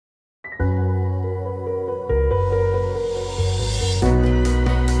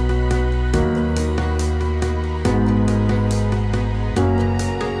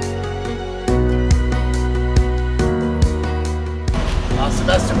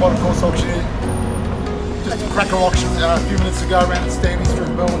Water course auction here. Just a cracker auction a few minutes ago around at Stanley Street,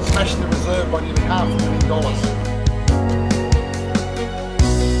 Melbourne, smashing the reserve by nearly $500,000.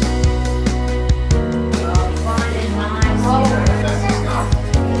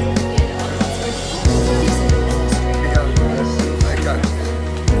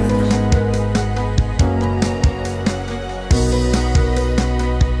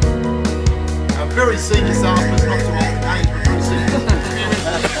 Very senior salesman, not too old in age, but very senior.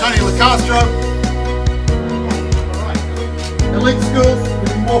 Tony Lacastro. Elite schools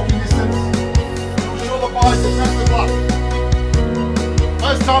within walking distance. I'm sure the boys have best of luck.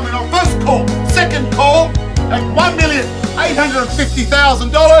 First time in our first call, second call at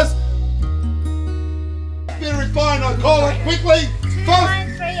 $1,850,000. Bidder is buying, I call it quickly.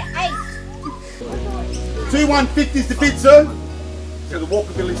 2150 is the bid, sir. So the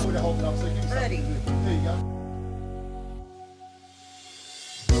walkability sort of holding up, so you can 30. There you go.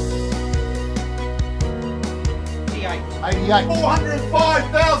 $88.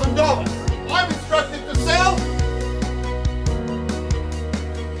 $405,000. I'm instructed to sell.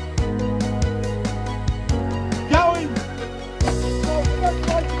 Going.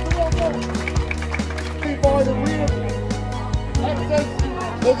 By the rear access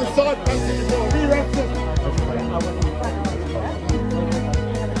or the side passage or rear access.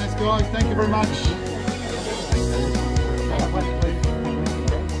 Guys, thank you very much.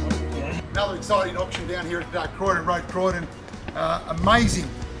 Another exciting auction down here at Croydon Road, Croydon. Amazing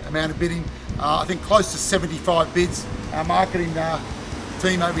amount of bidding. I think close to 75 bids. Our marketing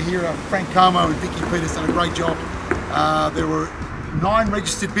team over here, Frank Carmo and Vicky Peters, done a great job. There were 9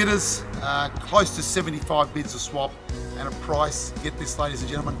 registered bidders, close to 75 bids a swap, and a price, get this ladies and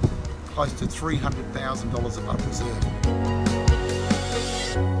gentlemen, close to $300,000 above reserve.